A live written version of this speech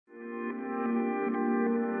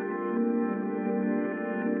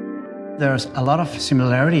There's a lot of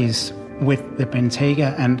similarities with the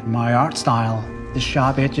Bentayga and my art style. The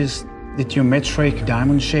sharp edges, the geometric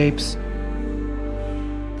diamond shapes.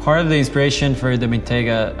 Part of the inspiration for the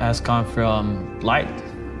Bentayga has come from light.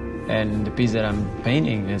 And the piece that I'm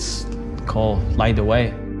painting is called Light the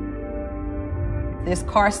Way. This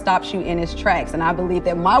car stops you in its tracks, and I believe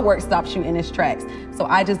that my work stops you in its tracks. So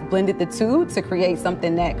I just blended the two to create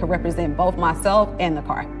something that could represent both myself and the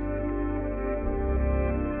car.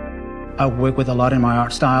 I work with a lot in my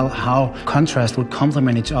art style, how contrast would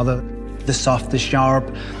complement each other. The soft, the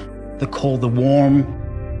sharp, the cold, the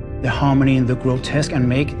warm, the harmony and the grotesque, and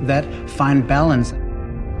make that fine balance.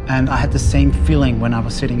 And I had the same feeling when I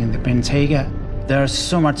was sitting in the Bentayga. There's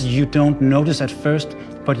so much you don't notice at first,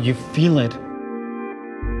 but you feel it.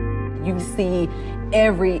 You see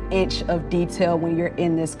every inch of detail when you're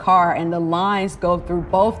in this car, and the lines go through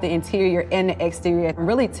both the interior and the exterior and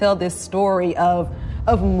really tell this story of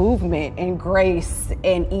movement and grace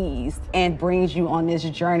and ease, and brings you on this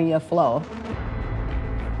journey of flow.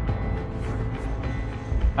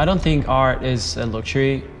 I don't think art is a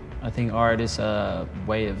luxury. I think art is a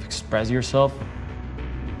way of expressing yourself.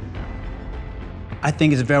 I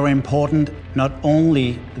think it's very important not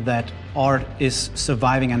only that art is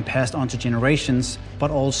surviving and passed on to generations,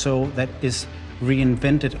 but also that is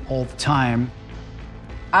reinvented all the time.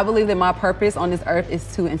 I believe that my purpose on this earth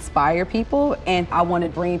is to inspire people, and I want to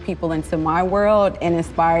bring people into my world and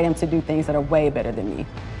inspire them to do things that are way better than me.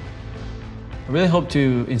 I really hope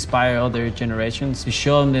to inspire other generations, to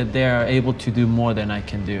show them that they are able to do more than I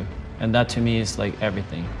can do. And that to me is like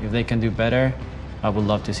everything. If they can do better, I would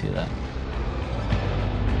love to see that.